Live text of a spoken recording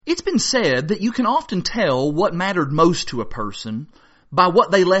been said that you can often tell what mattered most to a person by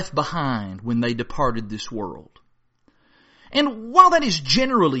what they left behind when they departed this world. And while that is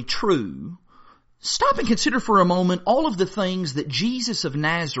generally true, stop and consider for a moment all of the things that Jesus of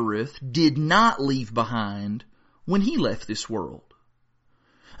Nazareth did not leave behind when he left this world.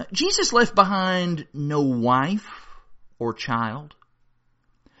 Jesus left behind no wife or child.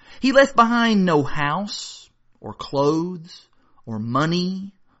 He left behind no house or clothes or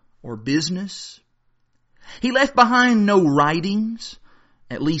money or business. He left behind no writings,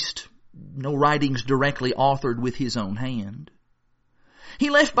 at least no writings directly authored with his own hand. He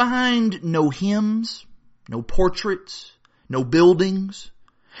left behind no hymns, no portraits, no buildings,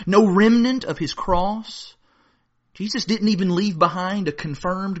 no remnant of his cross. Jesus didn't even leave behind a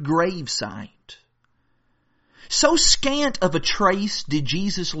confirmed grave site. So scant of a trace did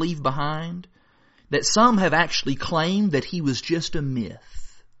Jesus leave behind that some have actually claimed that he was just a myth.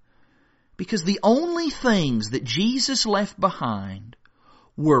 Because the only things that Jesus left behind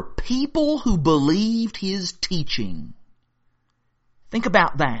were people who believed his teaching. Think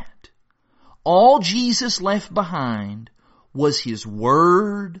about that. All Jesus left behind was his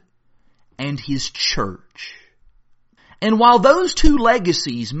word and his church. And while those two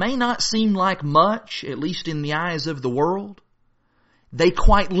legacies may not seem like much, at least in the eyes of the world, they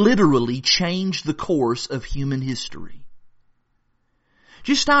quite literally changed the course of human history.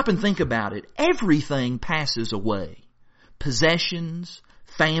 Just stop and think about it. Everything passes away. Possessions,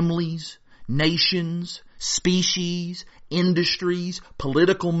 families, nations, species, industries,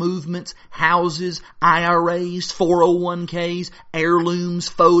 political movements, houses, IRAs, 401ks, heirlooms,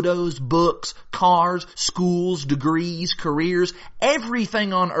 photos, books, cars, schools, degrees, careers,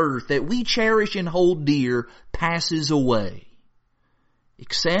 everything on earth that we cherish and hold dear passes away.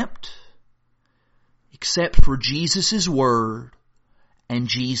 Except for Jesus' word and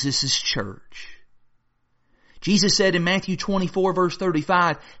Jesus' church. Jesus said in Matthew 24 verse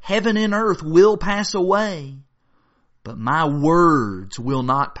 35, heaven and earth will pass away, but my words will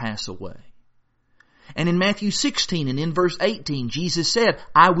not pass away. And in Matthew 16 and in verse 18, Jesus said,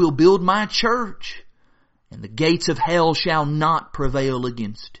 I will build my church, and the gates of hell shall not prevail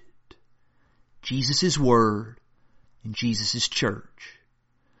against it. Jesus' word and Jesus' church.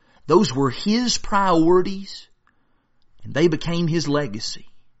 Those were his priorities, and they became his legacy.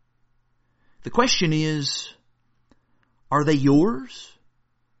 The question is, are they yours?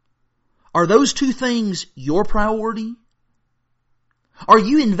 Are those two things your priority? Are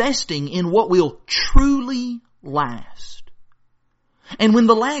you investing in what will truly last? And when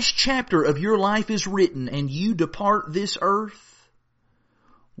the last chapter of your life is written and you depart this earth,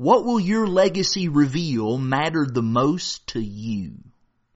 what will your legacy reveal mattered the most to you?